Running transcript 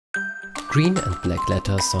Green and black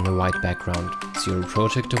letters on a white background. Zero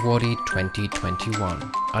Project Awardee 2021.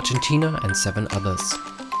 Argentina and 7 others.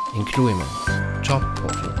 Incluyeme. Job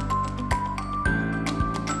portal.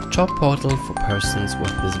 Job portal for persons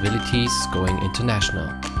with disabilities going international.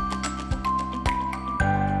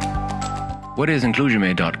 What is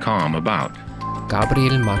Incluyeme.com about?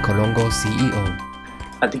 Gabriel, Marcolongo, CEO.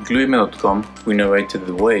 At Incluyeme.com, we innovated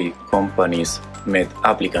the way companies met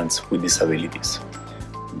applicants with disabilities.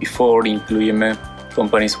 Before Incluyeme,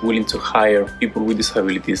 companies willing to hire people with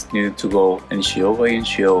disabilities needed to go NGO by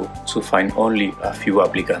NGO to find only a few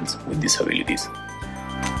applicants with disabilities.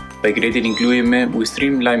 By creating Incluyeme, we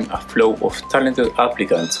streamlined a flow of talented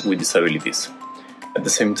applicants with disabilities. At the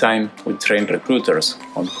same time, we train recruiters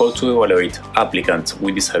on how to evaluate applicants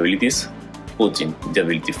with disabilities, putting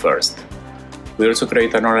disability first. We also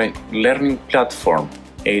create an online learning platform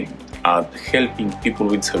aimed at helping people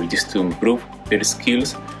with disabilities to improve their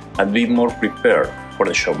skills and be more prepared for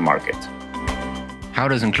the job market. How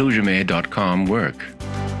does Incluyeme.com work?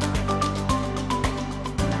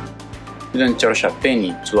 We don't charge a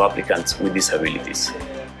penny to applicants with disabilities.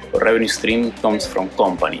 Our revenue stream comes from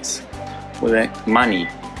companies. We make money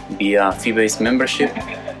via fee-based membership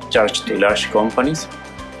charged to large companies,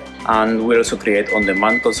 and we also create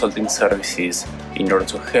on-demand consulting services in order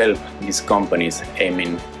to help these companies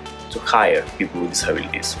aiming to hire people with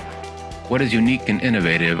disabilities. What is unique and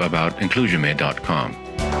innovative about Incluyeme.com?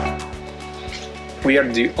 We are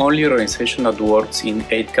the only organization that works in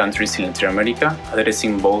 8 countries in Latin America,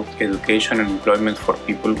 addressing both education and employment for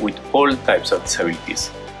people with all types of disabilities.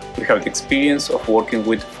 We have the experience of working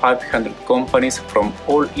with 500 companies from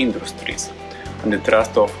all industries and the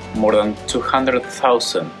trust of more than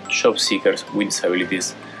 200,000 job seekers with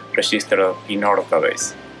disabilities registered in our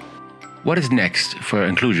database. What is next for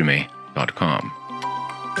Incluyeme.com?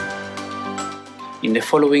 In the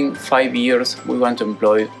following 5 years, we want to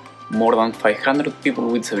employ more than 500 people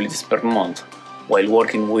with disabilities per month while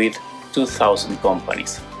working with 2,000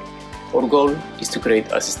 companies. Our goal is to create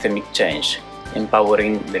a systemic change,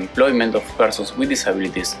 empowering the employment of persons with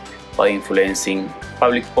disabilities by influencing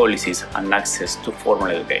public policies and access to formal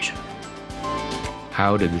education.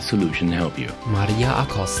 How did the solution help you? Maria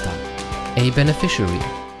Acosta, a beneficiary.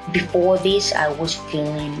 Before this, I was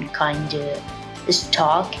feeling kind of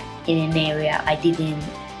stuck in an area I didn't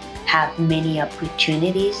have many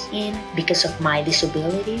opportunities in because of my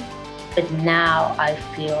disability. But now I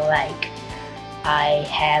feel like I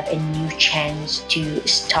have a new chance to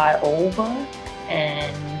start over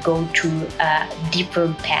and go to a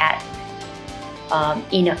different path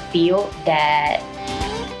in a field that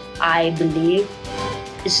I believe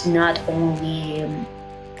is not only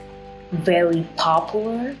very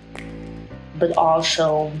popular, but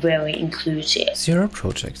also very inclusive. Zero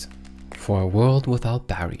Project for a world without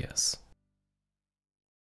barriers.